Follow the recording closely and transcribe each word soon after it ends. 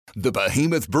The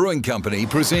Behemoth Brewing Company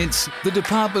presents the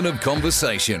Department of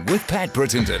Conversation with Pat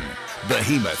Brittenden.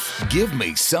 Behemoth, give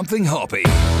me something hoppy.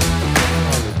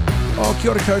 Oh,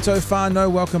 kia ora koutou whānau.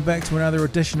 Welcome back to another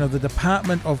edition of the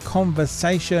Department of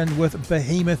Conversation with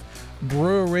Behemoth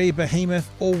Brewery. Behemoth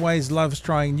always loves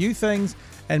trying new things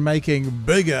and making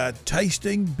bigger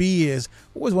tasting beers.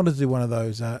 Always wanted to do one of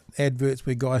those adverts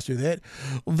where guys do that.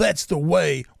 That's the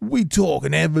way we talk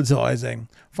in advertising.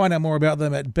 Find out more about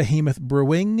them at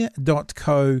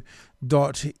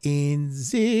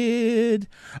behemothbrewing.co.nz.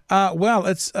 Well,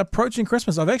 it's approaching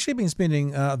Christmas. I've actually been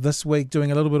spending this week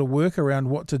doing a little bit of work around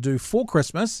what to do for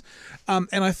Christmas. And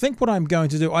I think what I'm going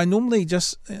to do, I normally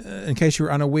just, in case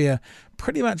you're unaware,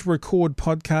 pretty much record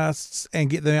podcasts and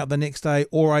get them out the next day,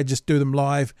 or I just do them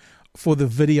live for the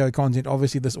video content.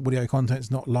 Obviously, this audio content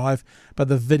is not live, but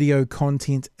the video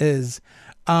content is.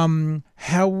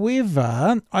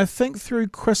 However, I think through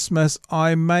Christmas,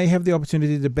 I may have the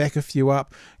opportunity to back a few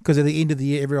up because at the end of the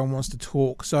year, everyone wants to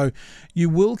talk. So you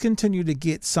will continue to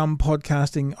get some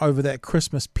podcasting over that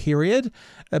Christmas period.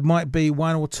 It might be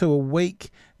one or two a week,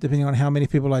 depending on how many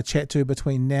people I chat to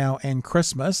between now and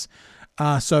Christmas.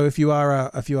 So if you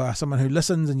are someone who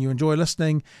listens and you enjoy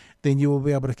listening, then you will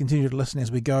be able to continue to listen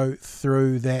as we go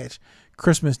through that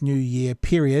Christmas New Year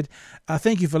period.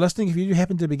 Thank you for listening. If you do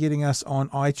happen to be getting us on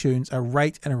iTunes, a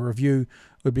rate and a review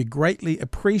would be greatly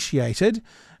appreciated,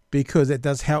 because it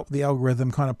does help the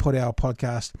algorithm kind of put our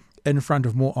podcast in front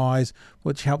of more eyes,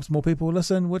 which helps more people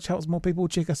listen, which helps more people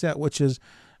check us out, which is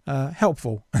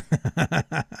helpful.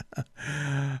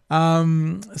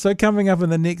 So coming up in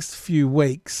the next few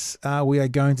weeks, we are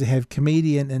going to have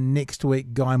comedian in next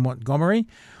week, Guy Montgomery.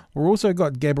 We've also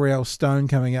got Gabrielle Stone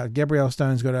coming out. Gabrielle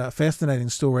Stone's got a fascinating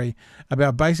story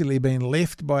about basically being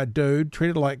left by a dude,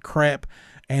 treated like crap,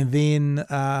 and then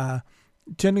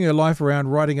turning her life around,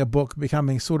 writing a book,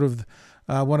 becoming sort of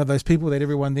one of those people that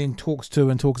everyone then talks to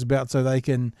and talks about so they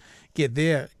can get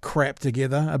their crap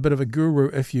together. A bit of a guru,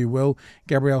 if you will.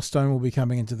 Gabrielle Stone will be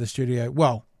coming into the studio.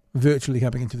 Well, virtually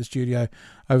coming into the studio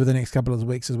over the next couple of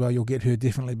weeks as well. You'll get her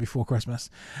definitely before Christmas.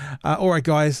 All right,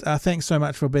 guys, thanks so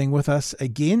much for being with us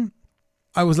again.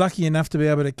 I was lucky enough to be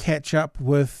able to catch up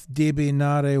with Debbie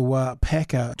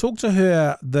Ngarewa-Packer. Talked to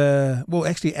her a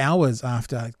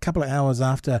couple of hours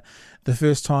after the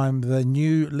first time the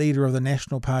new leader of the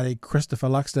National Party, Christopher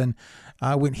Luxton,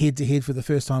 went head-to-head for the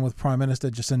first time with Prime Minister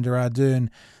Jacinda Ardern.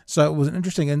 So it was an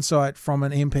interesting insight from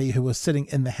an MP who was sitting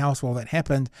in the House while that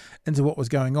happened into what was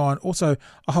going on. Also,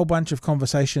 a whole bunch of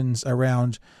conversations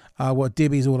around what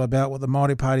Debbie's all about, what the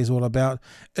Māori Party is all about,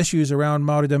 issues around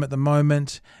Māoridom at the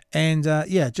moment, and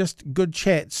just good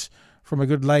chats from a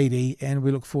good lady. And we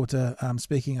look forward to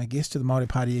speaking, I guess, to the Māori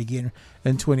Party again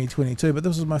in 2022. But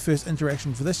this was my first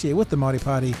interaction for this year with the Māori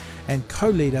Party and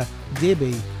co-leader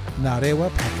Debbie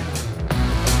Ngarewa-Packer.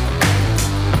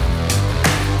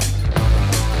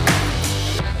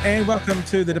 And welcome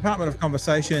to the Department of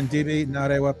Conversation, Debbie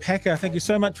Ngarewa-Packer. Thank you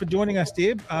so much for joining us,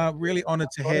 Deb. Really honoured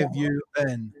to have you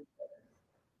in.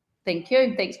 Thank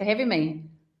you. Thanks for having me.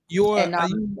 You're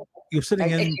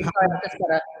sitting in. Sorry,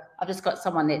 I've just got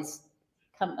someone that's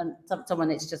come and someone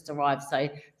that's just arrived. So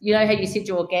you know how you said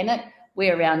you're organic?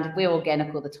 We're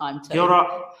organic all the time too. Kia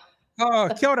ora. Oh,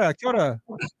 kia ora, kia ora.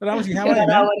 How are you, man?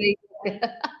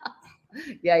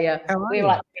 Yeah. We're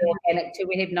like organic too.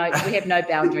 We have no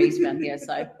boundaries around here.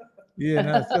 So yeah,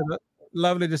 no, it's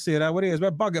lovely to see it. What is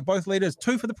it? Bugger, both leaders,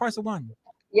 2 for the price of 1.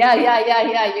 Yeah. You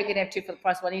can have 2 for the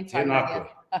price of 1 anytime.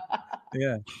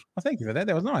 Yeah. Well, thank you for that.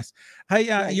 That was nice.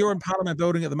 Hey, you're in Parliament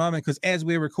building at the moment because as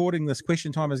we're recording this,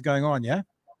 question time is going on, yeah?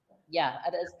 Yeah,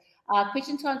 it is.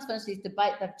 Question time's finished this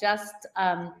debate. They've just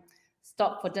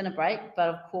stopped for dinner break, but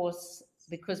of course,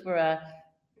 because we're a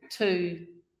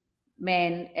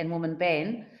 2-man and woman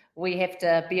band, we have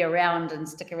to be around and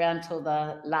stick around till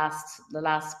the last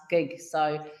gig.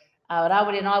 So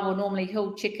Rawiri and I will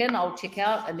he'll check in, I'll check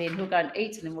out, and then he'll go and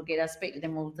eat, and then we'll get our speak, and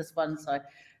then we'll this one. So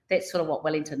that's sort of what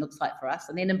Wellington looks like for us.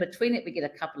 And then in between it, we get a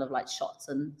couple of shots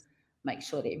and make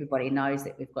sure that everybody knows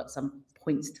that we've got some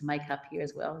points to make up here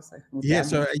as well. So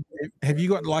so have you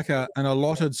got an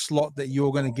allotted slot that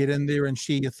you're going to get in there and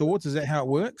share your thoughts? Is that how it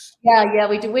works? Yeah,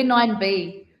 we do. We're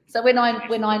 9B. So we're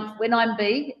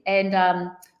 9B, and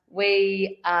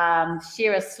we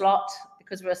share a slot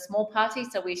because we're a small party.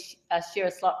 So we share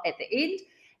a slot at the end,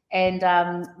 and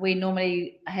we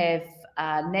normally have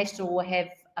National will have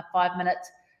a 5-minute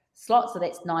slot, so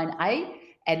that's 9A,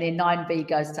 and then 9B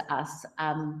goes to us.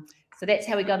 So that's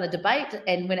how we go on the debate.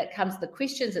 And when it comes to the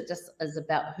questions, it just is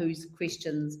about whose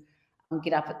questions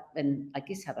get up and I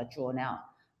guess how they're drawn out.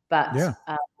 But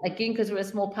again, because we're a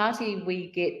small party, we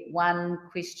get one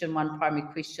question, one primary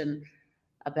question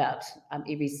about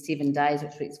every 7 days,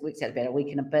 which works out about a week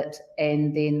and a bit,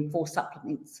 and then 4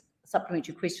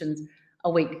 supplementary questions a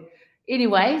week.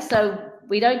 Anyway, so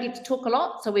we don't get to talk a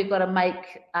lot, so we've got to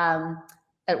make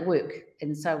it work.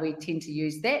 And so we tend to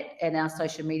use that and our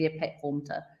social media platform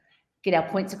to get our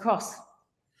points across.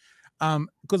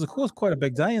 Because of course, quite a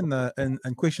big day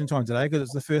in question time today, because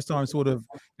it's the first time sort of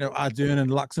Ardern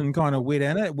and Luxon kind of wet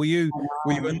in it. Were you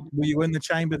in the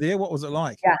chamber there? What was it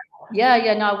like?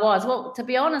 Yeah, no, I was. Well, to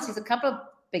be honest, there's a couple of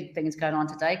big things going on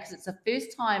today because it's the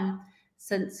first time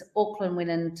since Auckland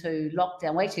went into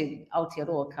lockdown. Well, actually,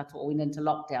 Aotearoa katoa went into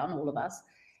lockdown, all of us.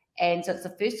 And so it's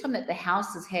the first time that the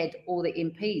House has had all the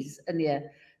MPs in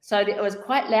there. So it was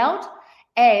quite loud.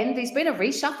 And there's been a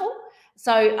reshuffle.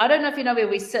 So I don't know if you know where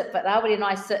we sit, but Rawiri and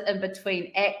I sit in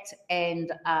between ACT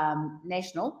and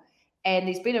National. And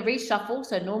there's been a reshuffle.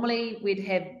 So normally we'd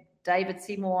have David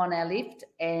Seymour on our left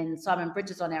and Simon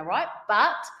Bridges on our right.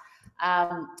 But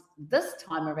this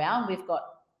time around, we've got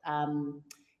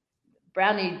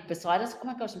Brownie beside us. Oh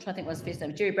my gosh, I'm trying to think what his first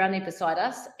name. Jerry Brownie beside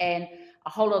us. And a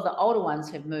whole lot of the older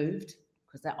ones have moved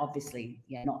because they're obviously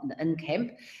not in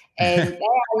camp. And they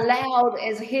are loud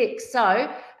as heck.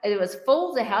 So it was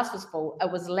full. The house was full.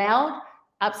 It was loud.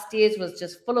 Upstairs was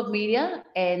just full of media,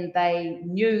 and they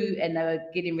knew and they were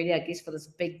getting ready, I guess, for this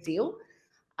big deal.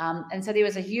 And so there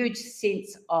was a huge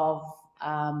sense of,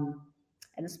 and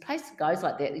this place goes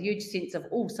like that, a huge sense of,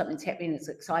 something's happening, it's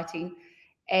exciting.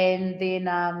 And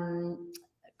then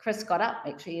Chris got up,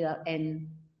 actually, and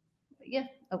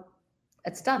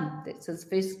it's done. It's his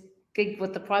first gig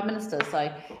with the Prime Minister,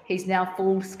 so he's now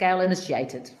full-scale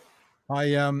initiated.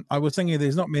 I was thinking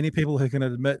there's not many people who can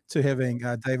admit to having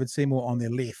David Seymour on their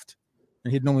left.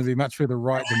 And he'd normally be much further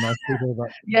right than most people. But...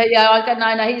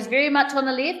 No, he's very much on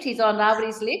the left. He's on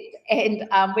Rawiri's left. And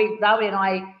Rawiri and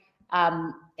I,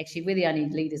 actually, we're the only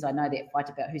leaders I know that fight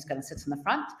about who's going to sit in the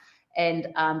front. And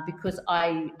because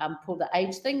I pulled the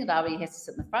age thing, Rawiri has to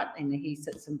sit in the front and he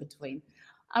sits in between.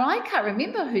 And I can't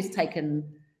remember who's taken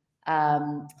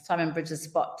Simon Bridges'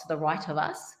 spot to the right of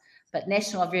us, but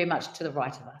National are very much to the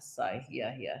right of us. So,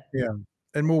 yeah. Yeah,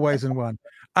 in more ways than one.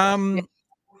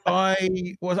 I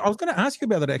was going to ask you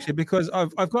about that actually, because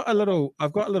I've got a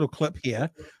little clip here.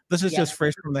 This is just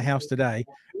fresh from the House today,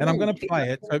 and I'm going to play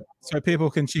it so people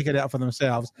can check it out for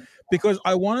themselves, because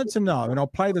I wanted to know, and I'll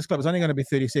play this clip. It's only going to be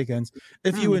 30 seconds.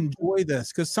 If you enjoy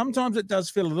this, because sometimes it does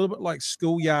feel a little bit like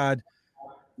schoolyard.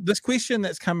 This question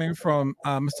that's coming from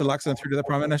Mr. Luxon through to the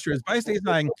Prime Minister is basically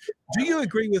saying, "Do you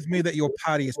agree with me that your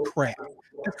party is crap?"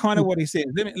 That's kind of what he said.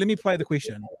 Let me play the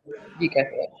question. You go for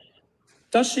it.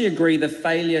 Does she agree the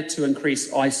failure to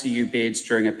increase ICU beds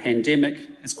during a pandemic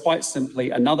is quite simply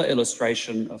another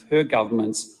illustration of her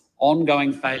government's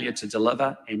ongoing failure to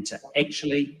deliver and to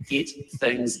actually get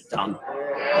things done?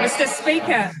 Mr.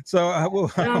 Speaker. So I'll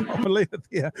leave it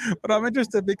there. But I'm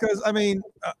interested because, I mean,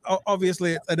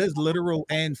 obviously it is literal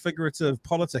and figurative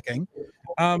politicking.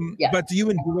 But do you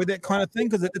enjoy that kind of thing?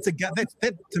 Because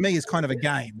that to me is kind of a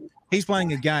game. He's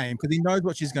playing a game because he knows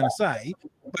what she's going to say.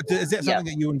 But is that something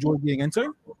that you enjoy getting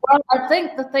into? Well, I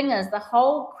think the thing is the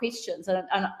whole questions, and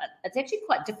it's actually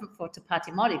quite different for Te Pāti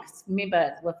Māori, because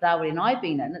remember, with Rawiri and I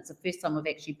being in, it's the first time we've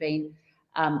actually been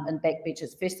in backbench.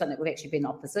 It's the first time that we've actually been in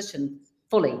opposition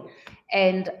fully.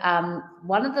 And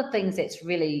one of the things that's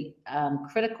really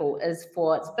critical is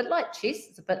it's a bit like chess.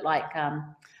 It's a bit like,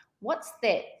 what's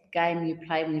that game you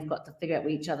play when you've got to figure out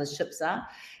where each other's ships are?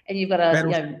 And you've got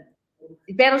to,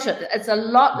 battleship. It's a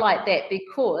lot like that,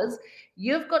 because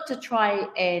you've got to try,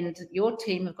 and your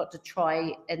team have got to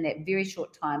try in that very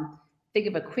short time, think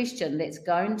of a question that's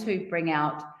going to bring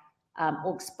out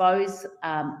or expose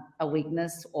a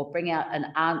weakness or bring out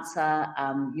an answer.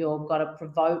 You've got to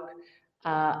provoke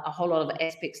a whole lot of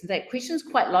aspects. And that question's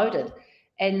quite loaded.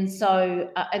 And so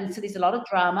there's a lot of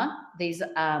drama. There's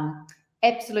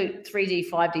absolute 3D,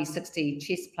 5D, 6D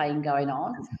chess playing going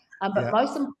on. But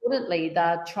most importantly,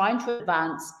 they're trying to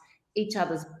advance each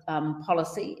other's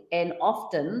policy, and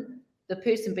often the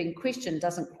person being questioned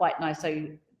doesn't quite know. So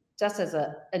just as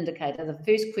an indicator, the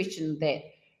first question that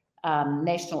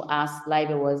National asked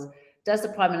Labour was, does the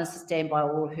Prime Minister stand by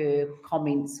all her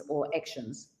comments or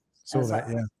actions?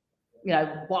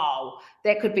 Wow,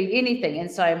 that could be anything.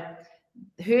 And so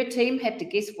her team have to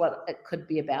guess what it could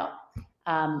be about,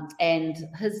 and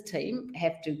his team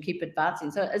have to keep advancing.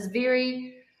 So it's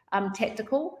very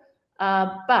tactical,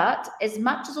 but as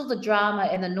much as all the drama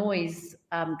and the noise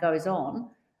goes on,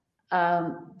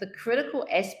 the critical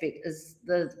aspect is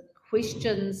the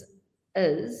questions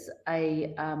is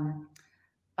a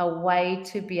way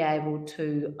to be able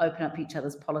to open up each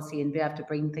other's policy and be able to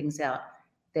bring things out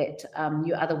that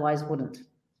you otherwise wouldn't.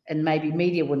 and maybe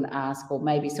media wouldn't ask, or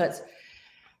maybe so it's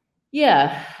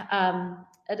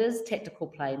it is tactical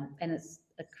play, and it's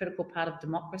a critical part of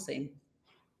democracy.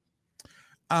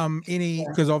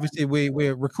 Because obviously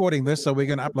we're recording this, so we're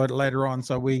going to upload it later on,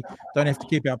 so we don't have to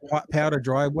keep our powder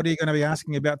dry. What are you going to be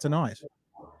asking about tonight?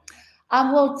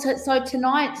 So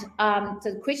tonight, so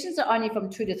the questions are only from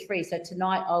 2 to 3. So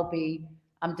tonight I'll be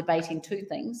debating two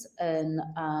things, and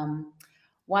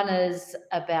one is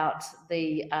about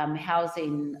the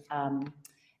housing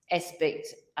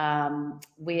aspect.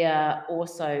 We are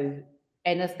also,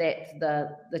 and if that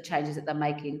the changes that they're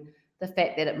making, the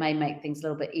fact that it may make things a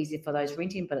little bit easier for those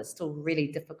renting, but it's still really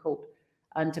difficult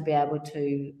to be able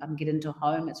to get into a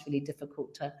home. It's really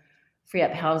difficult to free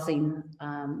up housing,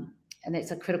 and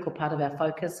that's a critical part of our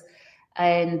focus.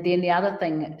 And then the other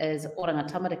thing is oranga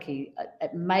tamariki.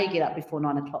 It may get up before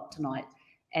 9 o'clock tonight,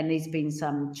 and there's been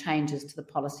some changes to the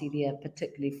policy there,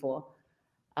 particularly for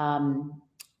whānau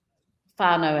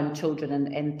and children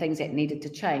and things that needed to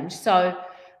change. So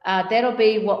that'll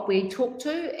be what we talk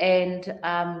to, and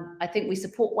I think we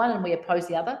support one and we oppose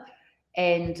the other,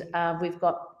 and we've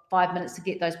got 5 minutes to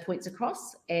get those points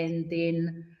across, and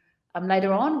then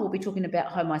later on we'll be talking about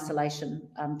home isolation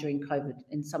during COVID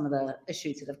and some of the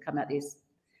issues that have come out there,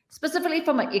 specifically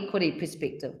from an equity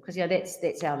perspective, because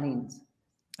that's our lens.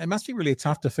 It must be really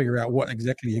tough to figure out what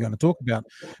exactly you're going to talk about,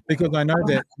 because I know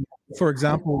that, for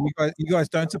example, you guys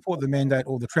don't support the mandate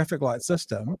or the traffic light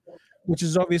system, which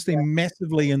is obviously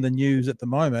massively in the news at the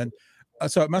moment.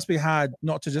 So it must be hard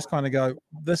not to just kind of go,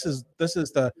 this is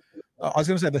the, I was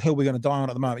going to say the hill we're going to die on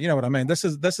at the moment. You know what I mean? This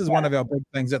is one of our big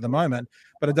things at the moment,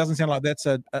 but it doesn't sound like that's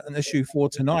an issue for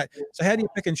tonight. So how do you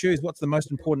pick and choose what's the most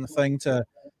important thing to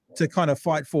kind of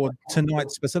fight for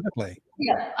tonight specifically?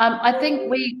 Yeah, I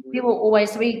think we will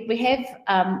always, we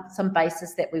have some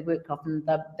bases that we work off, and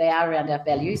they are around our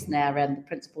values and they are around the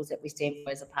principles that we stand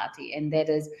for as a party, and that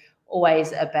is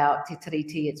always about te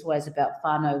tiriti, it's always about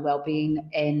whānau well-being,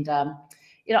 and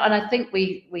and I think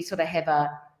we sort of have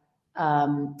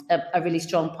a really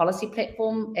strong policy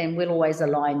platform, and we'll always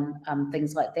align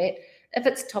things like that. If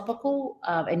it's topical,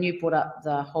 and you brought up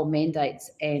the whole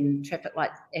mandates and traffic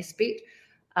light aspect,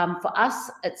 for us,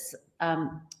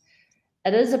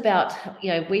 it is about,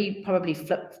 we probably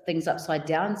flip things upside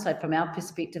down. So from our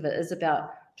perspective, it is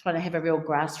about trying to have a real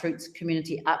grassroots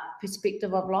community up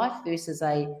perspective of life versus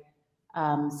a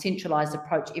centralised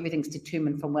approach. Everything's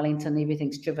determined from Wellington,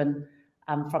 everything's driven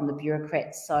from the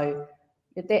bureaucrats. So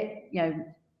that,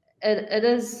 it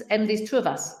is, and there's two of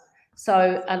us.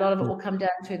 So a lot of it will come down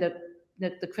to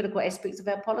the critical aspects of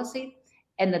our policy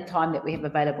and the time that we have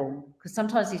available. Because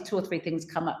sometimes these 2 or 3 things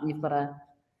come up and you've got to,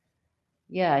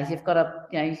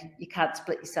 you can't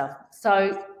split yourself.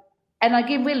 So, and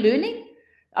again, we're learning.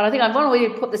 And I think I want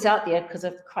to put this out there because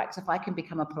if I can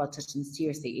become a politician,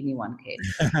 seriously, anyone can.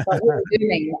 But we're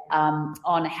learning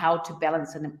on how to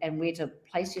balance and where to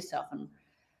place yourself. And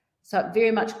so it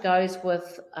very much goes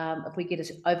with if we get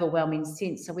an overwhelming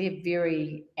sense. So we have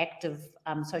very active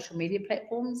social media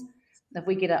platforms. If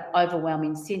we get an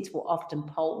overwhelming sense, we'll often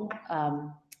poll.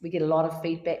 We get a lot of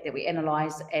feedback that we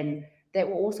analyse, and that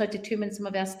will also determine some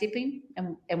of our stepping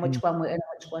and which one we're in and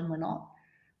which one we're not.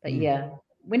 But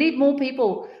we need more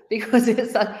people, because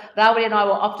it's Rawiri and I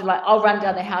will often I'll run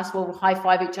down the house, we'll high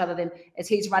five each other then as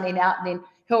he's running out, and then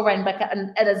he'll run back up,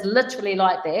 and it is literally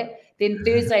like that. Then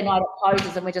Thursday night it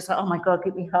closes and we're just like, oh my God,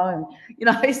 get me home.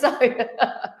 So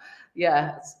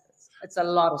it's a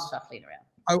lot of shuffling around.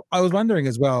 I was wondering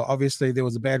as well, obviously there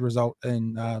was a bad result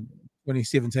in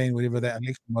 2017, whatever that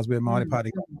election was, where Māori Party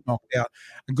got knocked out.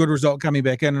 A good result coming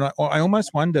back in, and I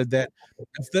almost wondered that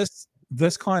if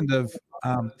this kind of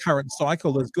current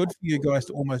cycle is good for you guys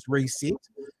to almost reset,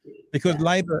 because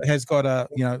Labor has got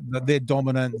they're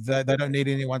dominant, they don't need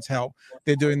anyone's help,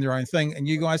 they're doing their own thing, and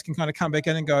you guys can kind of come back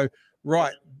in and go,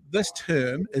 right, this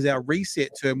term is our reset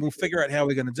term, we'll figure out how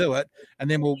we're going to do it, and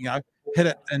then we'll hit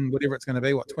it in whatever it's going to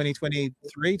be,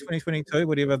 2023, 2022,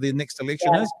 whatever the next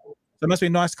election is. So it must be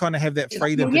nice to kind of have that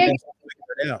freedom to figure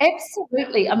it out.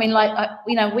 Absolutely. I mean,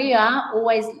 we are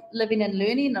always living and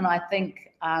learning, and I think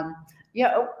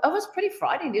it was pretty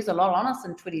frightening. There's a lot on us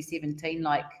in 2017,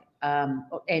 and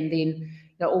then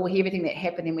everything that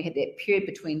happened. And we had that period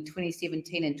between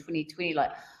 2017 and 2020,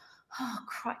 oh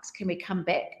Christ, can we come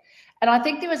back? And I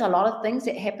think there was a lot of things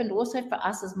that happened also for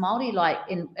us as Māori,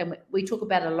 and we talk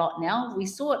about it a lot now. We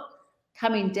saw it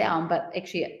coming down, but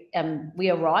actually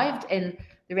we arrived, and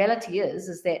the reality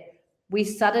is that we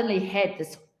suddenly had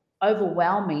this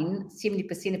overwhelming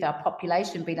 70% of our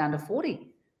population being under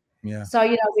 40. Yeah.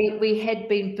 So, we had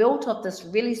been built off this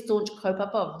really staunch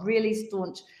kaupapa of really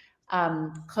staunch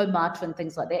kaumātua and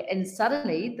things like that. And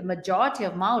suddenly the majority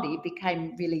of Māori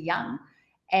became really young.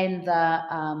 And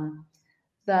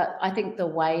I think the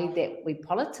way that we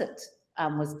politicked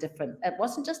was different. It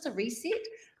wasn't just a reset.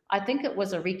 I think it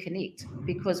was a reconnect,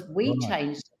 because we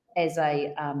changed as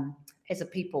a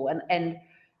people. And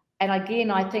again,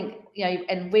 I think,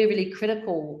 and we're really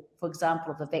critical, for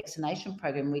example, of the vaccination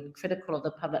program. We're critical of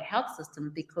the public health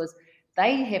system because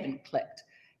they haven't clicked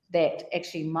that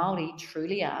actually Māori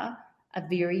truly are a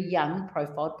very young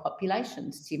profiled population,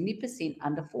 70%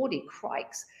 under 40,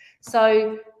 crikes.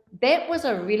 So that was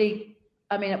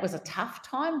it was a tough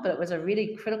time, but it was a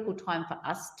really critical time for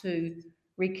us to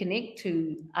reconnect,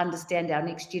 to understand our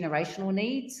next generational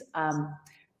needs,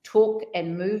 talk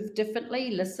and move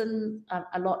differently, listen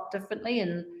a lot differently.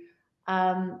 And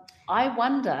I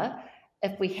wonder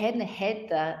if we hadn't had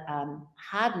the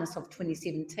hardness of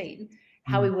 2017,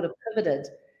 how we would have pivoted.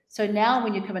 So now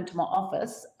when you come into my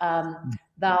office,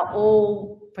 they're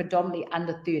all predominantly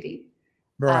under 30.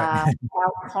 Right.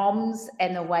 Our comms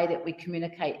and the way that we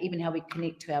communicate, even how we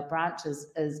connect to our branches,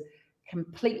 is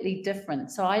completely different.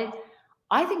 So I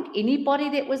think anybody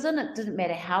that was in it, didn't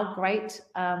matter how great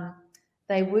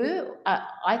they were,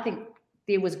 I think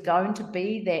there was going to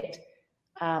be that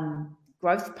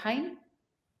growth pain,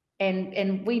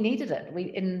 and we needed it.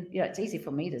 It's easy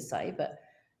for me to say, but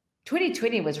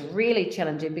 2020 was really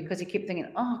challenging because you kept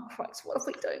thinking, oh Christ, what if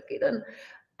we don't get in?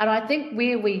 And I think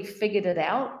where we figured it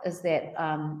out is that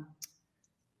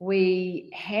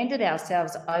we handed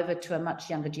ourselves over to a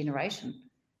much younger generation.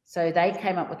 So they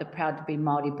came up with the Proud to be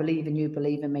Māori, believe in you,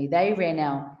 believe in me. They ran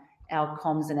our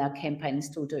comms and our campaign, and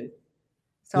still do.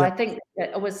 So I think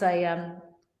it was a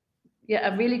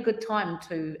really good time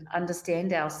to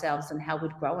understand ourselves and how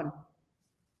we'd grown.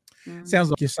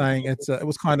 Sounds like you're saying it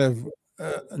was kind of,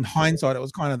 in hindsight, it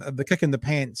was kind of the kick in the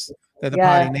pants that the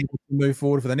party needed to move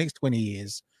forward for the next 20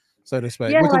 years, so to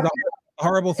speak. Which is a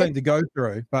horrible thing to go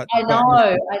through. But I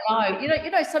know. You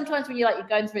know, sometimes when you're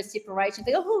going through a separation,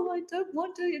 you think, oh, I don't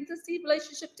want this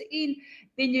relationship to end.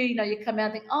 Then you come out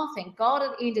and think, oh, thank God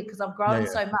it ended because I've grown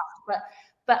so much.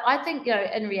 But I think,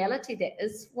 in reality, that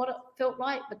is what it felt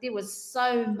like. But there was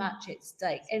so much at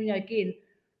stake. And, again,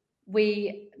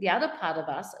 the other part of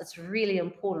us, it's really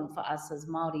important for us as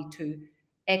Māori to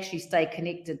actually stay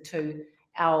connected to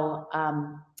our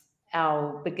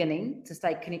beginning, to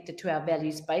stay connected to our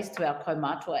values base, to our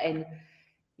kaumātua. And,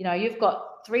 you've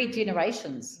got 3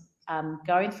 generations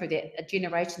going through that, a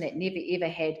generation that never, ever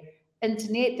had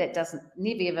internet, that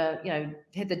never, ever,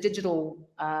 had the digital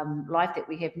life that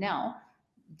we have now,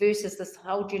 versus this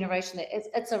whole generation that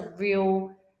it's a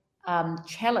real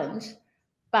challenge.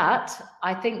 But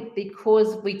I think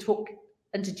because we talk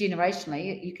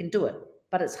intergenerationally, you can do it.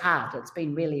 But it's hard. It's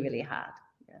been really, really hard.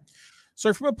 Yeah.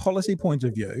 So from a policy point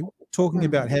of view, talking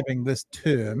about having this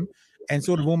term and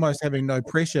sort of almost having no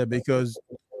pressure because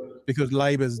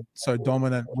Labor's so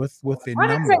dominant with their numbers. I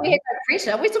don't say we had no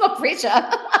pressure. We still got pressure.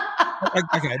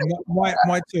 Okay,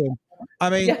 my term. I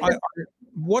mean,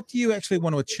 what do you actually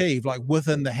want to achieve, like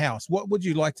within the House? What would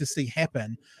you like to see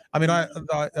happen? I mean, I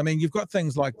mean, you've got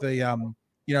things like the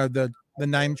the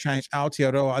name change,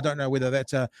 Aotearoa. I don't know whether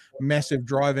that's a massive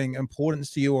driving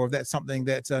importance to you, or if that's something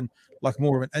that's like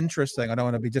more of an interest thing. I don't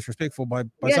want to be disrespectful by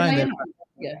saying that.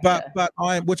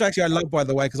 But which actually I love, by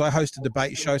the way, because I host a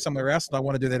debate show somewhere else, and I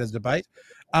want to do that as a debate.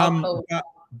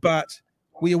 But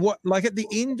like at the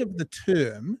end of the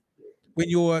term, when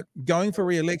you're going for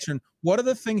re-election, what are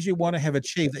the things you want to have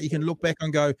achieved that you can look back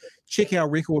and go, check our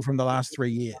record from the last 3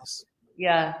 years?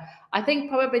 Yeah, I think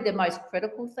probably the most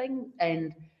critical thing,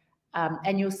 and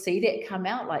you'll see that come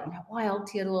out, like, why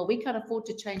Aotearoa? We can't afford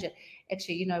to change it.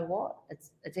 Actually, you know what?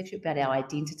 It's actually about our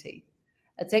identity.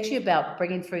 It's actually about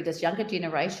bringing through this younger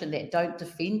generation that don't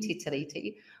defend Te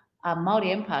Tiriti.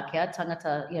 Māori and Pākehā,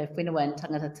 tangata, whenua and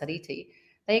tangata Tiriti,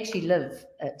 they actually live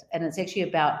it. And it's actually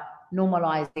about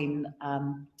normalising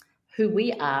who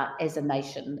we are as a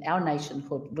nation, our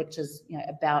nationhood, which is,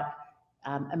 about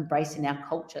embracing our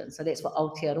culture. And so that's what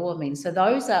Aotearoa means. So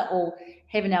those are all,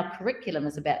 having our curriculum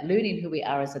is about learning who we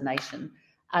are as a nation.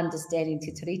 Understanding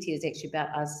Te Tiriti is actually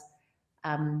about us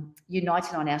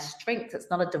uniting on our strengths. It's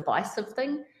not a divisive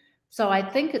thing. So I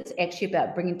think it's actually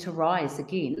about bringing to rise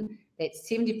again that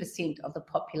 70% of the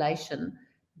population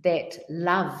that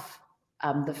love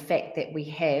the fact that we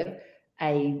have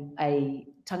a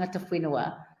tangata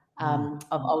whenua of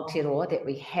Aotearoa, that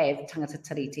we have tangata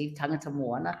Tiriti, tangata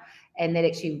moana, and that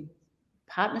actually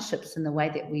partnerships in the way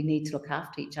that we need to look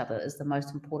after each other is the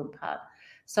most important part.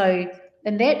 So,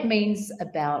 and that means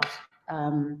about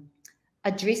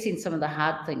addressing some of the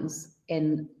hard things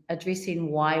and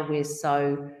addressing why we're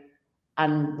so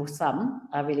some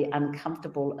are really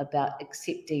uncomfortable about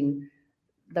accepting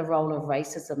the role of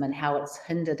racism and how it's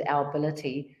hindered our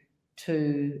ability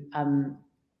to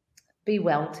be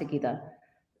well together.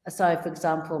 So, for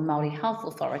example, Māori Health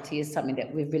Authority is something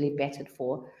that we've really battled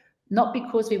for, not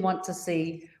because we want to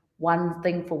see one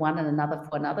thing for one and another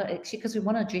for another, actually because we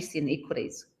want to address the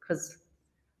inequities. Because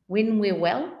when we're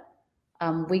well,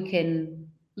 we can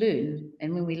learn,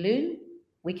 and when we learn,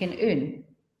 we can earn.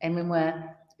 And when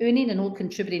we're earning and all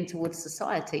contributing towards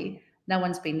society, no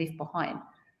one's been left behind.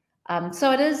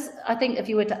 So it is, I think, if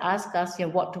you were to ask us,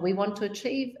 what do we want to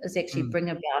achieve, is actually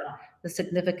bring about the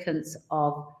significance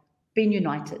of being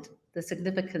united, the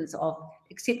significance of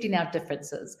accepting our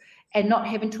differences and not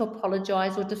having to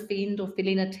apologise or defend or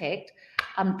feeling attacked,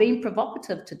 being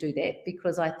provocative to do that,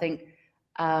 because I think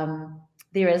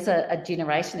there is a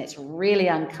generation that's really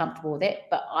uncomfortable with that,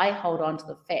 but I hold on to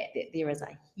the fact that there is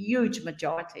a huge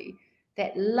majority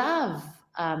that love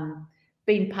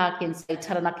being Pāki and say,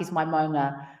 Taranaki's my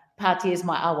maunga, Pāti is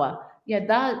my awa.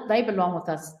 They belong with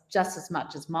us just as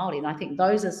much as Māori, and I think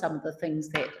those are some of the things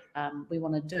that we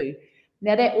want to do.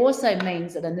 Now, that also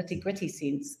means, in a nitty-gritty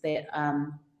sense, that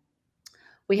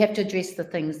we have to address the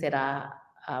things that are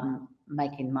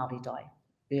making Māori die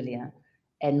earlier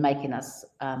and making us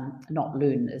not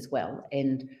learn as well,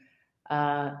 and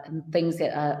things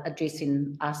that are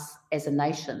addressing us as a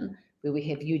nation where we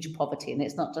have huge poverty, and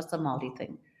it's not just a Māori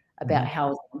thing, about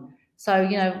housing. So,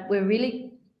 we're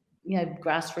really,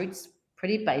 grassroots,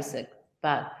 pretty basic,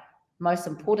 but most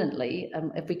importantly,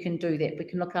 if we can do that, we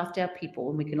can look after our people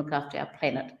and we can look after our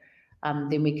planet,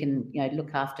 then we can,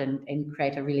 look after and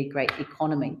create a really great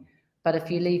economy. But if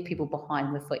you leave people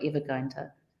behind, we're forever going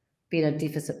to be in a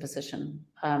deficit position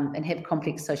and have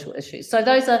complex social issues. So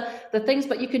those are the things,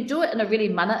 but you can do it in a really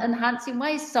mana-enhancing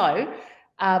way. So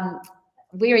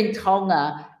wearing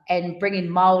taonga and bringing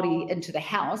Māori into the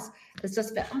house is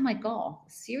just about, oh my God,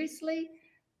 seriously?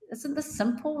 Isn't this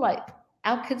simple? Like,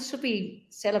 our kids should be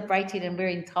celebrating and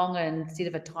wearing taonga instead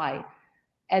of a tie.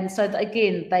 And so,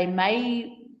 again, they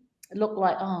may look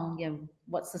like, oh,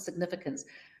 what's the significance?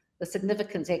 The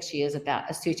significance actually is about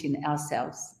asserting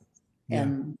ourselves here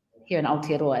in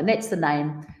Aotearoa. And that's the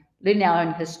name, learning our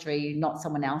own history, not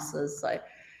someone else's. So,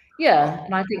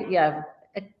 and I think,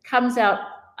 it comes out,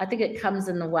 I think it comes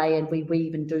in the way and we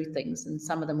weave and do things, and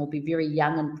some of them will be very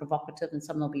young and provocative, and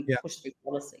some will be pushed through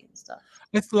policy and stuff.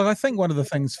 I think one of the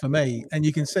things for me, and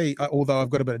you can see, although I've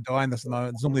got a bit of dye in this at the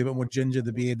moment, it's normally a bit more ginger,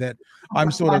 the beard, that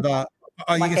I'm sort of,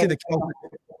 you can see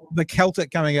the Celtic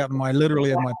coming out in my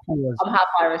pores. I'm half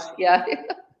Irish,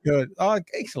 Good. Oh,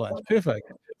 excellent.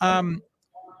 Perfect.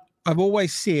 I've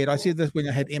always said, I said this when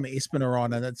I had Emma Espiner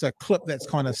on, and it's a clip that's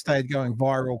kind of stayed going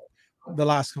viral the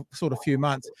last sort of few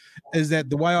months, is that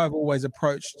the way I've always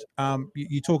approached,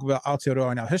 you talk about Aotearoa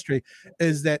and our history,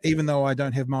 is that even though I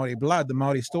don't have Māori blood, the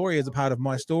Māori story is a part of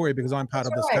my story because I'm part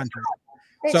of this country.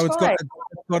 So it's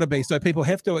got to be. So people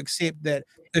have to accept that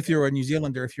if you're a New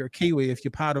Zealander, if you're a Kiwi, if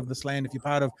you're part of this land, if you're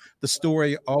part of the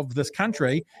story of this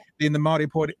country, then the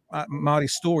Māori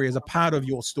story is a part of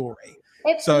your story.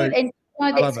 Absolutely.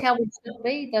 And that's how we should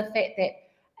be. The fact that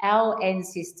our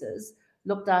ancestors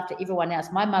looked after everyone else.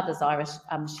 My mother's Irish.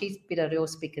 She's better reo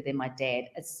speaker than my dad.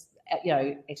 It's,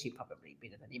 actually probably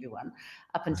better than everyone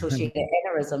up until she had an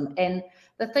aneurysm. And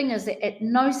the thing is that at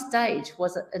no stage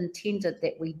was it intended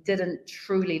that we didn't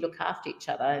truly look after each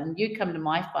other. And you come to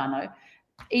my whānau,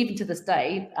 even to this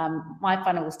day, my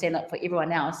whānau will stand up for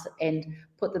everyone else and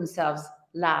put themselves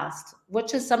last,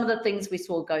 which is some of the things we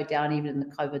saw go down even in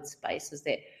the COVID space, is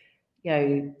that,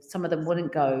 some of them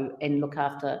wouldn't go and look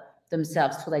after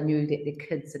themselves till they knew that their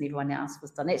kids and everyone else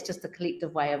was done. That's just a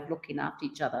collective way of looking after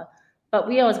each other. But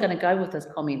where I was going to go with this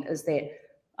comment is that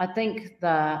I think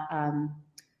the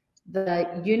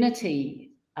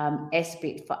unity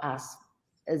aspect for us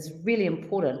is really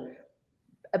important,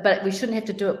 but we shouldn't have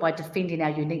to do it by defending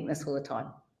our uniqueness all the time.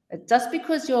 Just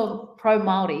because you're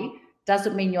pro-Māori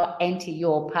doesn't mean you're anti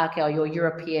your Pākehā or your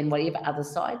European, whatever other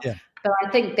side. Yeah. But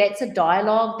I think that's a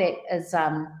dialogue that is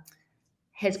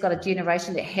has got a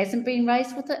generation that hasn't been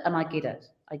raised with it, and I get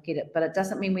it, but it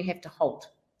doesn't mean we have to halt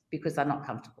because they're not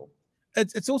comfortable.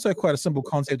 It's also quite a simple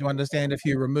concept to understand if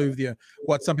you remove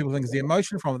what some people think is the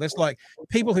emotion from it. That's like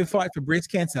people who fight for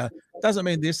breast cancer doesn't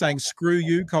mean they're saying screw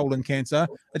you colon cancer.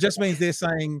 It just means they're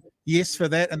saying yes for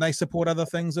that, and they support other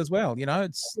things as well.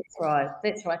 That's right.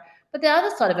 But the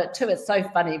other side of it too, it's so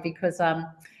funny because I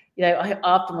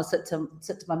often will sit to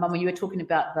my mum when you were talking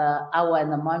about the awa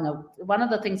and the maunga. One of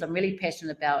the things I'm really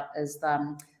passionate about is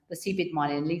the seabed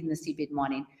mining and leading the seabed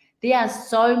mining. There are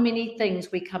so many things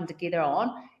we come together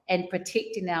on, and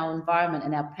protecting our environment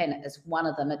and our planet is one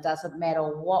of them. It doesn't matter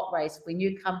what race. When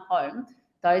you come home,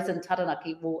 those in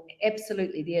Taranaki will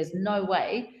absolutely, there's no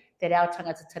way that our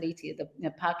tangata tiriti, the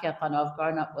Pākehā whānau I've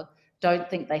grown up with, don't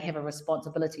think they have a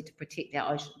responsibility to protect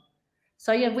our ocean.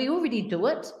 So yeah, we already do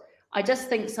it. I just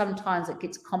think sometimes it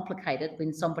gets complicated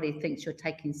when somebody thinks you're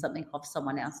taking something off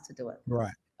someone else to do it.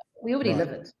 Right. We already live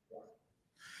it.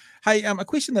 Hey, a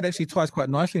question that actually ties quite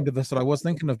nicely into this that I was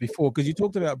thinking of before, because you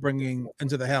talked about bringing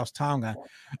into the house taonga,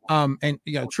 and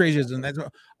treasures and that.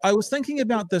 I was thinking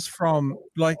about this from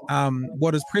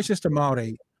what is precious to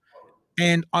Māori,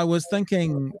 and I was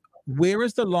thinking, where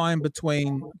is the line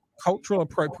between cultural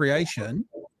appropriation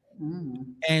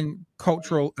and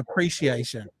cultural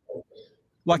appreciation?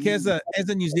 Like as a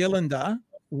New Zealander,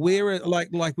 where like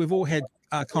we've all had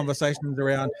conversations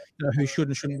around who should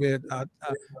and shouldn't wear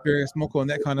various moko and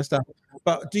that kind of stuff.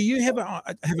 But do you have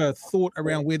a thought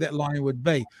around where that line would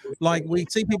be? Like we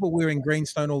see people wearing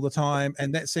greenstone all the time,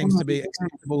 and that seems to be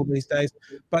acceptable these days.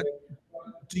 But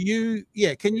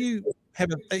can you have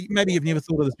maybe you've never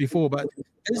thought of this before, but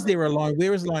is there a line?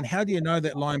 Where is the line? How do you know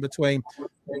that line between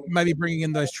maybe bringing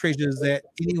in those treasures that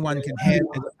anyone can have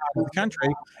as a part of the country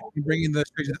and bringing in those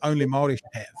treasures only Māori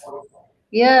should have?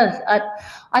 Yeah,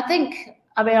 I think,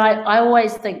 I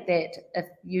always think that if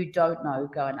you don't know,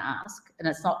 go and ask. And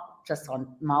it's not just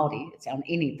on Māori, it's on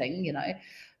anything,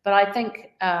 But I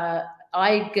think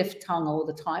I gift taonga all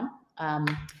the time. And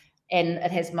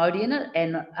it has Māori in it.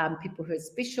 And people who are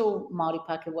special, Māori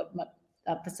Party,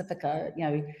 Pacifica,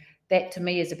 that to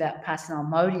me is about passing on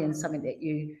Māori and something that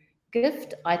you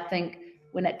gift. I think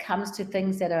when it comes to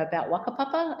things that are about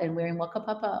wakapapa and wearing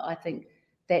wakapapa, I think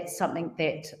that's something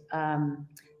that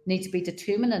needs to be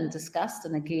determined and discussed.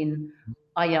 And again,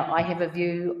 I have a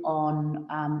view on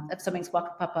if something's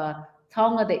wakapapa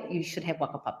taonga, that you should have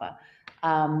wakapapa.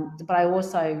 But I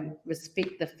also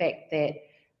respect the fact that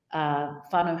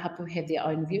whānau hapu have their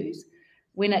own views.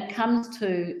 When it comes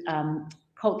to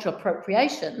cultural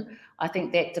appropriation, I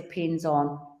think that depends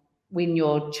on when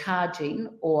you're charging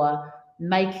or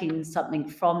making something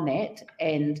from that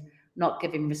and not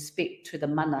giving respect to the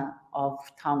mana of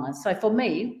taonga. So for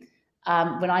me,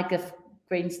 when I give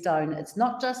greenstone, it's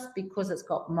not just because it's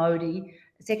got Māori,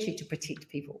 it's actually to protect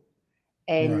people.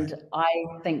 And right.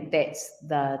 I think that's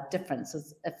the difference.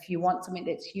 Is if you want something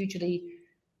that's hugely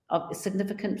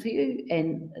significant to you,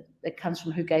 and it comes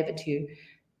from who gave it to you.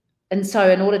 And so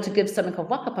in order to give something called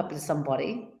wakapapa to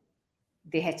somebody,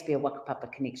 there has to be a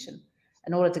wakapapa connection.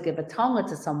 In order to give a taonga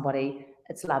to somebody,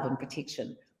 it's love and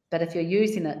protection. But if you're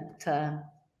using it to,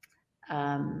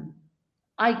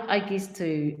 I guess,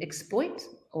 to exploit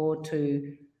or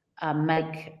to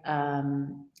make a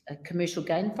commercial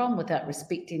gain from without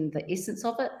respecting the essence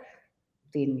of it,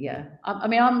 then yeah.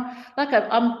 I'm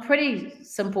a pretty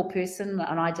simple person,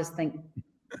 and I just think,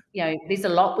 there's a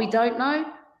lot we don't know.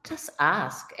 Just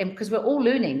ask, and because we're all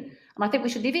learning, and I think we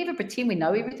should never ever pretend we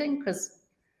know everything, because,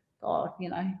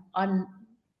 I'm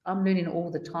learning all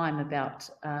the time about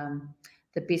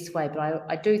the best way. But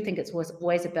I do think it's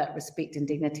always about respect and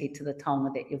dignity to the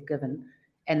taonga that you've given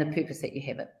and the purpose that you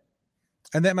have it.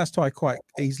 And that must tie quite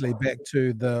easily back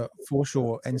to the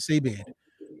foreshore and seabed,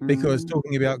 because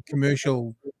talking about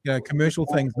commercial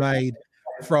things made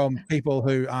from people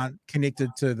who aren't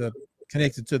connected to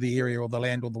the area or the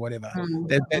land or the whatever.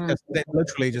 That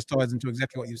literally just ties into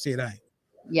exactly what you said, eh?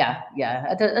 Yeah.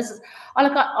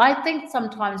 I think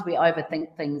sometimes we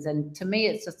overthink things, and to me,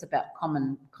 it's just about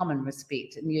common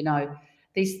respect. And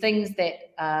these things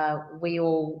that we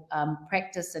all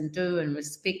practice and do and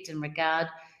respect and regard.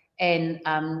 And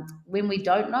when we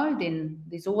don't know, then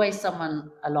there's always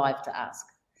someone alive to ask.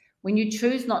 When you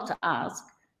choose not to ask,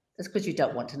 it's because you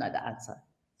don't want to know the answer.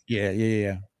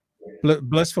 Yeah.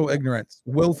 Blissful ignorance,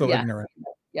 willful ignorance.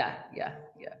 Yeah.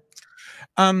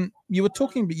 You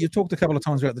talked a couple of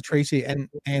times about the treaty, and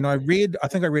I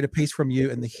think I read a piece from you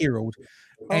in the Herald,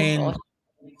 and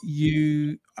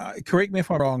you correct me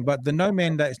if I'm wrong, but the no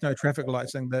mandates, no traffic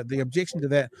lights thing, the objection to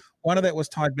that, one of that was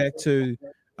tied back to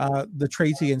the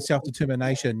treaty and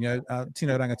self-determination,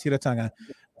 tino rangatiratanga,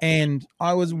 and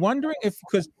I was wondering if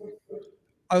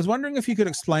you could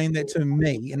explain that to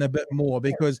me in a bit more,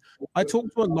 because I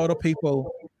talk to a lot of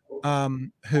people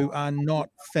who are not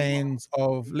fans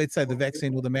of, let's say, the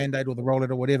vaccine or the mandate or the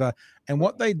rollout or whatever, and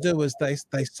what they do is they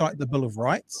cite the Bill of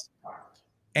Rights,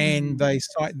 and they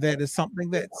cite that as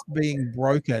something that's being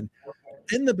broken.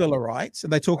 In the Bill of Rights,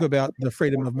 and they talk about the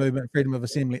freedom of movement, freedom of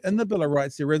assembly. In the Bill of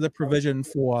Rights, there is a provision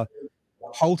for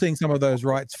halting some of those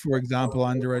rights, for example,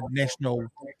 under a national,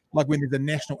 like when there's a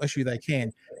national issue, they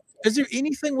can. Is there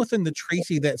anything within the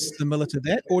treaty that's similar to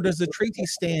that, or does the treaty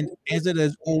stand as it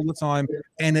is all the time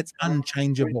and it's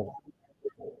unchangeable?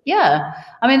 Yeah,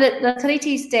 I mean, the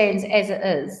treaty stands as it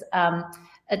is.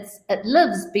 It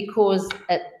lives because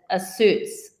it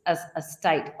asserts a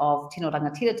state of tino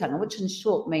rangatiratanga, which in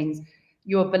short means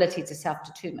your ability to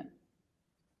self-determine.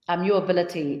 Your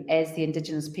ability as the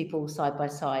Indigenous people side by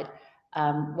side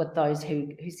with those who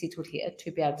settled here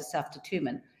to be able to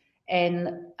self-determine. And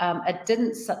it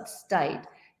didn't state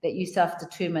that you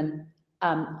self-determine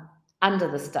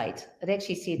under the state. It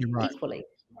actually said equally.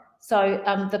 So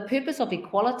the purpose of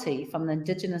equality from the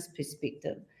Indigenous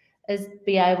perspective is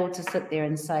be able to sit there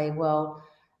and say, well,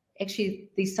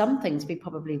 actually, there's some things we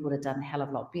probably would have done a hell of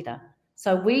a lot better.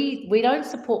 So we don't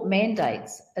support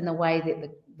mandates in the way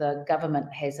that the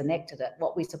government has enacted it.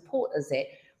 What we support is that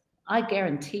I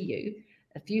guarantee you,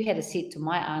 if you had said to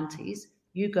my aunties,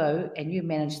 you go and you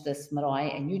manage this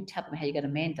marae and you tell them how you're going to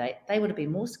mandate, they would have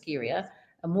been more scarier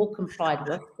and more complied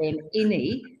with than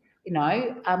any,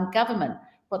 government.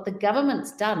 What the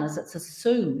government's done is it's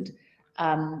assumed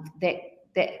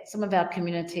that some of our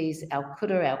communities, our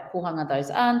kura, our kohanga, those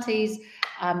aunties,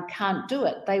 can't do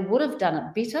it. They would have done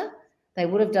it better. They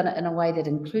would have done it in a way that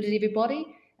included everybody,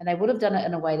 and they would have done it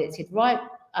in a way that said, right,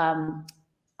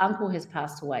 uncle has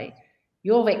passed away.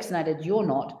 You're vaccinated, you're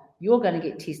not. You're going to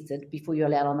get tested before you're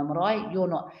allowed on the marae. You're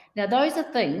not. Now, those are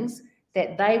things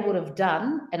that they would have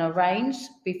done and arranged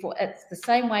before. It's the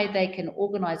same way they can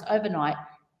organise overnight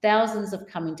thousands of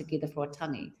coming together for a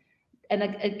tangi. And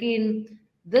again,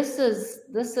 this is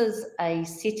a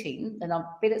setting, and I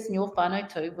bet it's in your whānau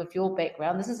too, with your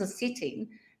background. This is a setting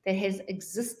that has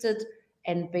existed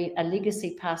and been a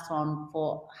legacy passed on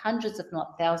for hundreds, if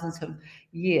not thousands of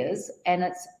years. And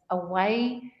it's a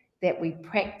way that we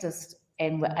practiced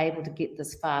and were able to get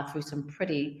this far through some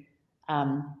pretty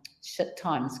shit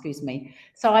times,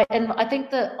 So I think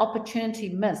the opportunity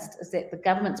missed is that the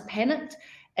government's panicked.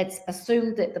 It's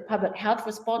assumed that the public health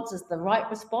response is the right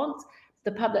response.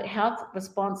 The public health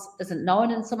response isn't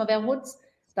known in some of our hoods.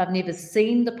 They've never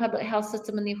seen the public health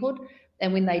system in their hood.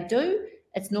 And when they do,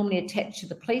 it's normally attached to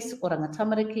the police or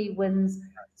rangatamariki wins.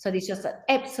 So there's just an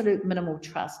absolute minimal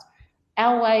trust.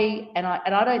 Our way, and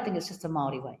I don't think it's just a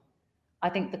Māori way. I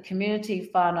think the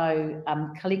community whānau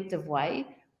collective way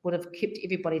would have kept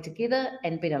everybody together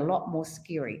and been a lot more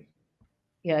scary.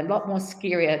 A lot more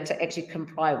scarier to actually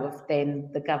comply with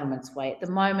than the government's way. At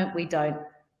the moment, we don't.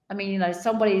 I mean, there's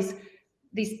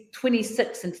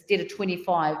 26 instead of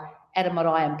 25 at a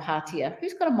marae and Pāti.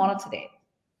 Who's going to monitor that?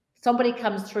 Somebody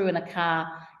comes through in a car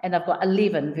and they've got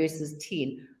 11 versus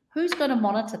 10. Who's going to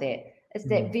monitor that? It's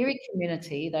that very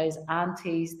community, those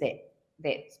aunties, that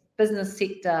business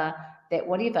sector, that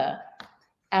whatever.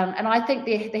 And I think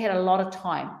they had a lot of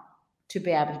time to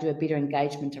be able to do a better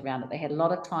engagement around it. They had a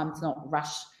lot of time to not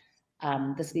rush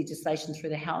this legislation through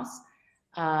the House.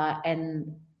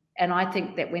 And I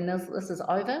think that when this is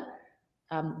over,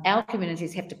 our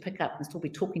communities have to pick up and still be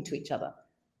talking to each other.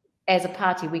 As a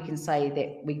party, we can say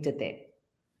that we did that.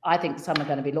 I think some are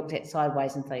going to be looked at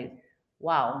sideways and say,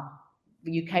 wow,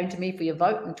 you came to me for your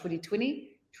vote in 2020,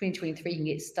 2023, you can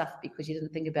get stuffed because you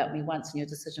didn't think about me once in your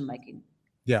decision making.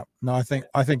 Yeah, no, I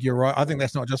think you're right. I think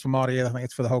that's not just for Māori either. I think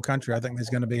it's for the whole country. I think there's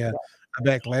going to be a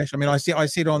backlash. I mean, I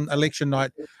said on election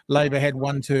night, Labor had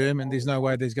one term, and there's no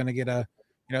way there's going to get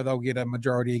they'll get a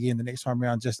majority again the next time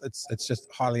around. It's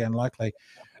just highly unlikely.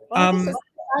 Well,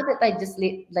 that they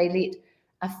let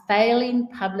a failing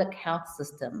public health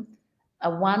system, a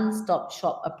one-stop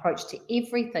shop approach to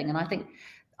everything, and I think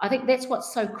that's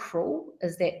what's so cruel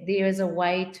is that there is a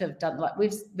way to have done, like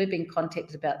we've been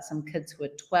contacted about some kids who are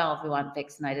 12 who aren't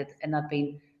vaccinated and they've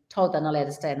been told they're not allowed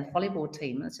to stay in the volleyball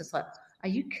team. And it's just like, are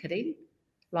you kidding?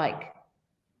 Like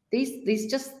these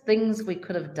just things we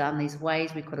could have done, these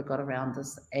ways we could have got around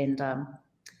this. And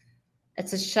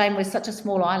it's a shame we're such a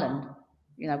small island.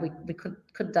 We could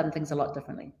have done things a lot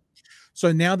differently.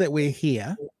 So now that we're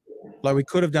here, like we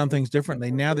could have done things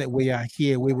differently. Now that we are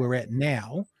here where we're at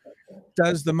now,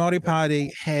 does the Māori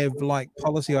Party have like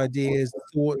policy ideas,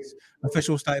 thoughts,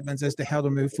 official statements as to how to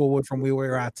move forward from where we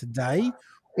are today?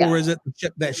 Or is it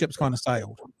that ship's kind of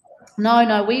sailed?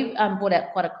 No, we brought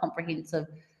out quite a comprehensive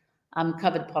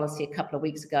COVID policy a couple of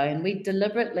weeks ago, and we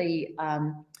deliberately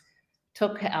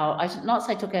took our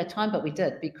time, but we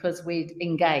did, because we'd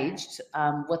engaged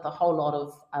with a whole lot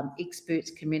of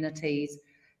experts, communities,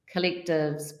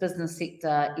 collectives, business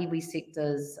sector, iwi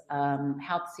sectors,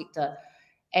 health sector,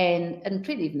 and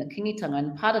including even the kingitanga.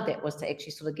 And part of that was to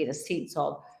actually sort of get a sense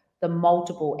of the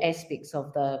multiple aspects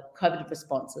of the COVID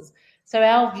responses. So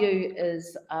our view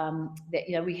is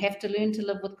that we have to learn to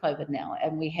live with COVID now,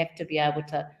 and we have to be able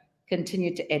to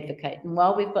continue to advocate. And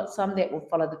while we've got some that will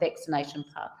follow the vaccination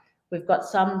path, we've got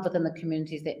some within the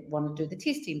communities that want to do the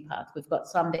testing path. We've got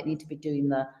some that need to be doing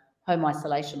the home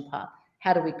isolation path.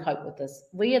 How do we cope with this?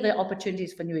 We are the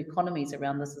opportunities for new economies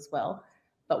around this as well.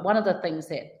 But one of the things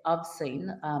that I've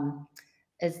seen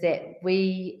is that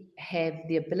we have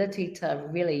the ability to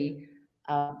really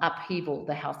upheaval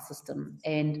the health system.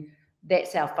 And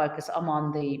that's our focus. I'm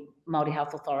on the Māori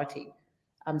Health Authority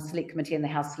Select Committee and the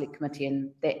House Select Committee,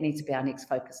 and that needs to be our next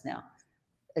focus now,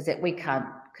 is that we can't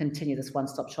continue this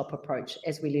one-stop shop approach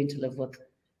as we learn to live with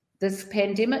this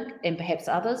pandemic and perhaps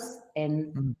others,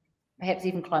 and perhaps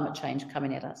even climate change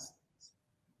coming at us.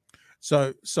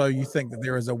 So you think that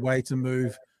there is a way to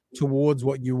move towards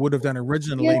what you would have done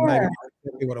originally, maybe not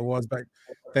exactly what it was, but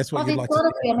that's what you'd like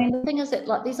to do. I mean, the thing is that,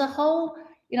 like, there's a whole,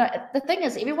 the thing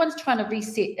is, everyone's trying to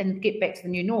reset and get back to the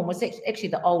new norm. Was actually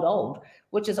the old,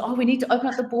 which is, we need to open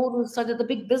up the borders so that the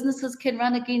big businesses can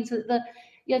run again, so that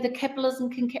the capitalism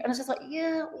can, and it's just like,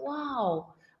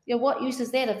 wow. What use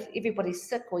is that if everybody's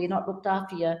sick or you're not looked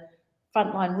after your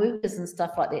frontline workers and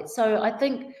stuff like that? So I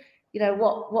think,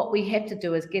 what we have to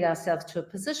do is get ourselves to a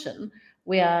position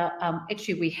where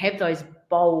actually we have those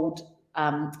bold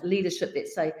leadership that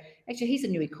say, actually, here's a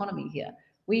new economy here.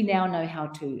 We now know how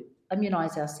to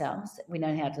immunise ourselves. We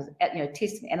know how to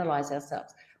test and analyse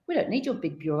ourselves. We don't need your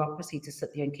big bureaucracy to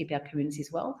sit there and keep our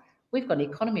communities well. We've got an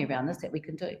economy around this that we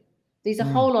can do. There's a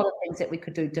whole lot of things that we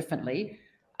could do differently,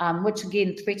 which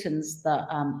again threatens the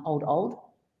old.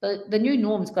 The new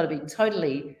norm's got to be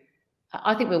totally,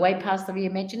 I think we're way past the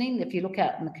reimagining. If you look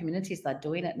out in the communities, they're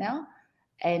doing it now.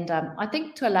 And I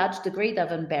think to a large degree,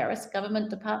 they've embarrassed government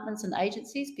departments and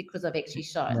agencies because they've actually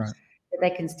shown that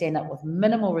they can stand up with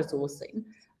minimal resourcing,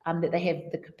 that they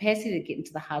have the capacity to get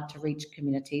into the hard-to-reach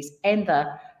communities and the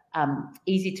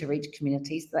easy-to-reach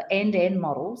communities. The and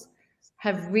models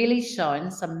have really shown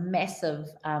some massive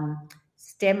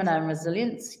stamina and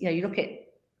resilience. You look at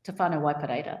Te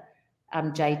Whānau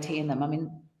JT and them. I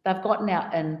mean, they've gotten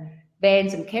out in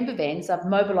vans and camper vans. They've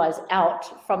mobilised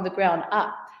out from the ground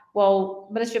up. Well,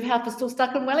 Ministry of Health is still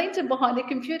stuck in Wellington behind a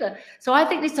computer. So I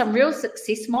think there's some real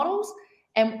success models,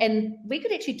 and we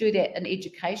could actually do that in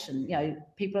education.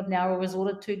 People have now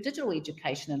resorted to digital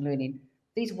education and learning.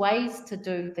 These ways to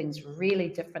do things really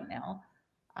different now.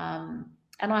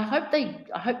 And I hope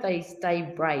they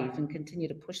stay brave and continue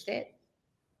to push that.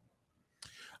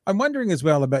 I'm wondering as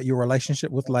well about your relationship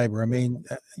with Labor. I mean,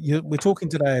 we're talking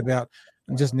today about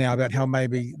how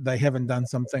maybe they haven't done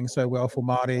some things so well for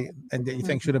Māori and that you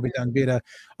think should have been done better.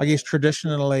 I guess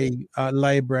traditionally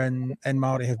Labor and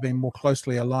Māori have been more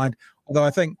closely aligned, although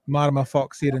I think Marama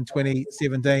Fox said in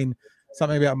 2017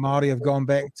 something about Māori have gone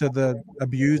back to the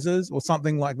abusers or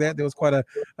something like that. There was quite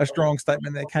a strong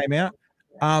statement that came out.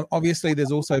 Obviously,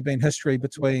 there's also been history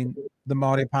between the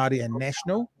Māori Party and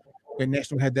National, where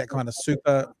National had that kind of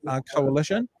super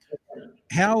coalition.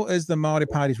 How is the Māori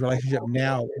Party's relationship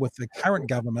now with the current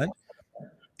government?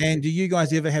 And do you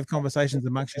guys ever have conversations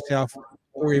amongst yourself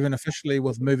or even officially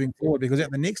with moving forward? Because at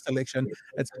the next election,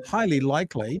 it's highly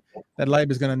likely that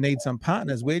Labour is going to need some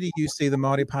partners. Where do you see the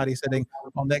Māori Party sitting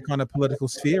on that kind of political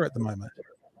sphere at the moment?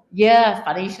 Yeah,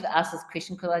 funny you should ask this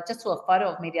question, because I just saw a photo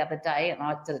of me the other day and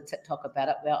I did a TikTok about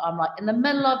it where I'm like in the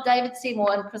middle of David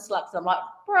Seymour and Chris Lux. I'm like,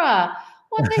 bruh,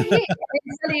 what the heck?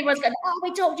 And suddenly everyone's going,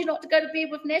 we told you not to go to bed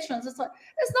with nationals. It's like,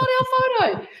 it's not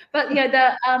our photo. But,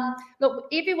 look,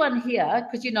 everyone here,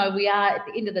 because, we are at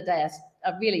the end of the day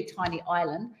a really tiny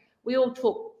island, we all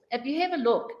talk. If you have a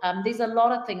look, there's a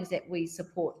lot of things that we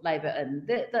support Labor in.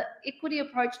 The equity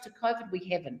approach to COVID, we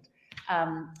haven't.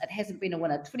 It hasn't been a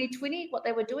winner. 2020, what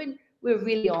they were doing, we're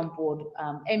really on board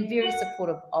and very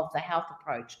supportive of the health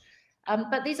approach.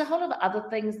 But there's a whole lot of other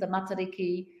things, the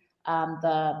Matariki,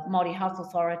 the Māori Health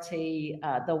Authority,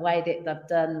 the way that they've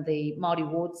done the Māori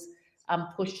wards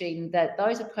pushing, that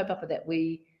those are kaupapa that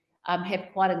we have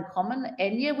quite in common.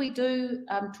 And yeah, we do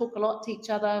talk a lot to each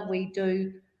other. We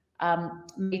do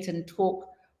meet and talk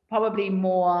probably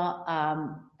more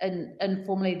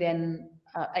informally than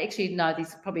actually, no,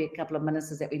 there's probably a couple of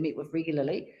ministers that we meet with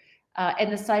regularly.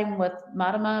 And the same with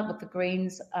Marama, with the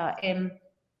Greens. And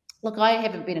look, I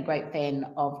haven't been a great fan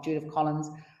of Judith Collins.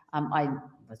 I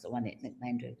was the one that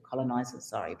nicknamed her colonizer,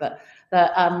 sorry. But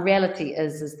the reality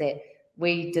is that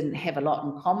we didn't have a lot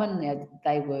in common.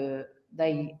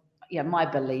 My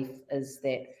belief is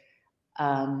that,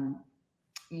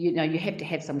 you have to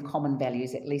have some common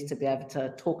values at least to be able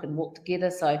to talk and walk together.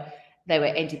 So they were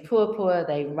anti-puapua.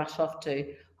 They rushed off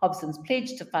to Hobson's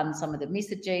Pledge to fund some of the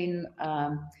messaging.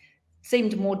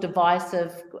 Seemed more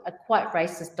divisive, a quite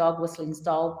racist dog whistling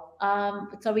style.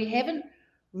 So we haven't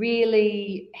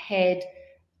really had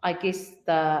I guess,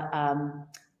 the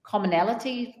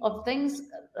commonality of things.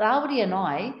 Rawiri and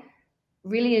I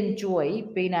really enjoy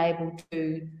being able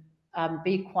to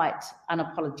be quite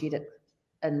unapologetic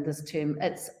in this term.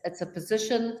 It's a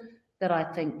position that I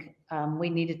think we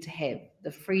needed to have,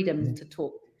 the freedom to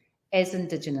talk as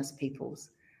Indigenous peoples.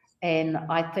 And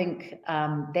I think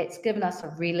that's given us a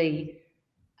really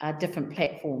different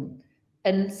platform.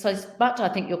 And so much, I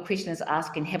think your question is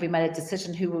asking, have we made a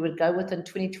decision who we would go with in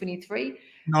 2023?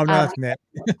 No, I'm not asking that.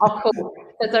 Oh, cool.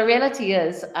 But the reality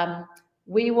is,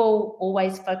 we will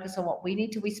always focus on what we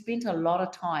need to. We spent a lot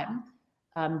of time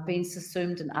being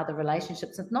subsumed in other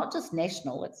relationships. It's not just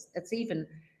national, it's even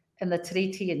in the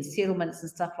treaty and settlements and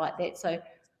stuff like that. So,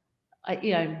 I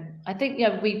think,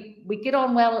 we get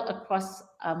on well across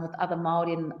with other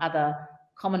Māori and other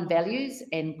common values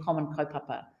and common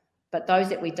kaupapa. But those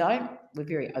that we don't, we're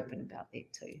very open about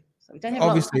that too. So we don't have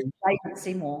Obviously. a lot of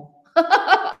Seymour.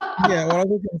 Yeah, well, I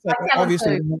was going to say,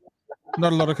 obviously,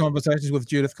 not a lot of conversations with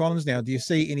Judith Collins now. Do you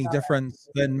see any difference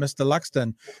in Mr.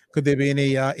 Luxton? Could there be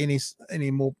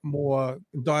any more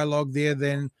dialogue there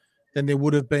than there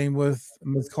would have been with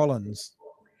Ms. Collins?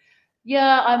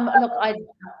 Yeah, look,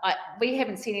 we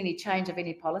haven't seen any change of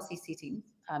any policy setting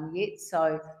yet.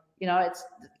 So, it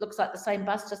looks like the same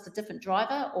bus, just a different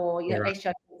driver, or Right.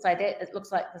 Actually, I can say that it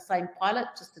looks like the same pilot,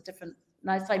 just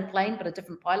same plane, but a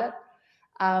different pilot.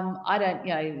 I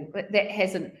don't, that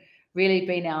hasn't really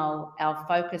been our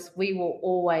focus. We will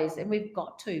always, and we've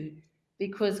got to,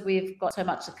 because we've got so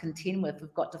much to contend with,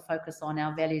 we've got to focus on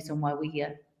our values and why we're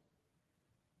here.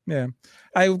 Yeah.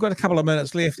 Hey, we've got a couple of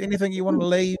minutes left. Anything you want to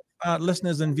leave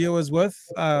listeners and viewers with?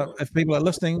 If people are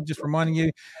listening, just reminding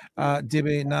you,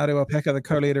 Debbie Ngarewa-Packer, the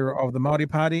co-leader of the Māori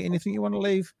Party. Anything you want to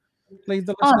leave the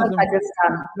listeners? I'm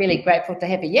just really grateful to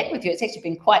have a yet with you. It's actually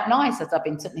been quite nice as I've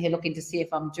been sitting here looking to see if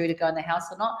I'm due to go in the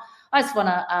house or not. I just want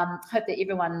to hope that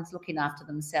everyone's looking after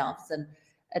themselves, and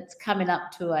it's coming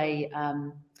up to a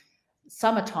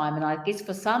summertime, and I guess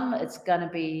for some it's going to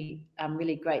be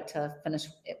really great to finish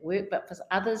at work, but for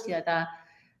others, they're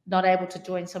not able to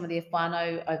join some of their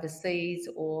whānau overseas,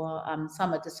 or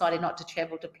some are deciding not to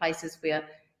travel to places where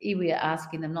iwi are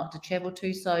asking them not to travel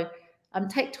to. So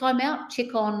take time out,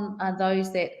 check on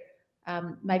those that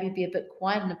maybe be a bit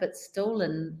quiet and a bit still,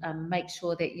 and make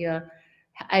sure that you're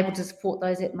able to support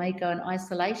those that may go in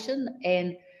isolation.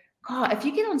 And if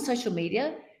you get on social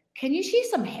media, can you share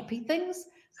some happy things?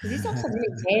 Because there's some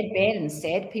really bad and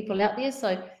sad people out there.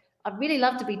 So I'd really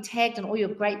love to be tagged in all your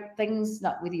great things,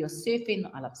 like whether you're surfing,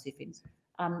 I love surfing,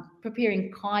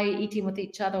 preparing kai, eating with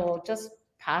each other, or just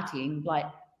partying. Like,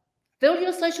 fill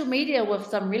your social media with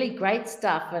some really great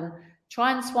stuff and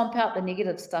try and swamp out the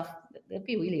negative stuff. That'd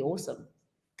be really awesome.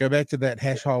 Go back to that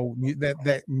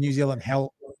that New Zealand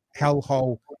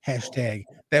hellhole hashtag.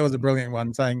 That was a brilliant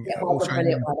one, saying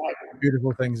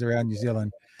beautiful things around New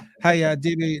Zealand. Hey,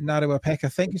 Debbie Ngarewa-Packer,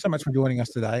 thank you so much for joining us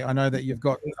today. I know that you've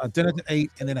got dinner to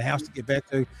eat and then a house to get back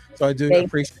to, so I do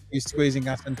appreciate you squeezing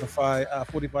us in for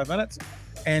 45 minutes.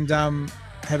 And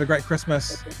have a great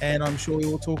Christmas, and I'm sure we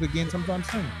will talk again sometime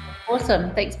soon.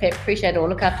 Awesome. Thanks, Pep. Appreciate it all.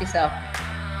 Look after yourself.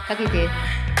 Ka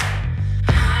kite.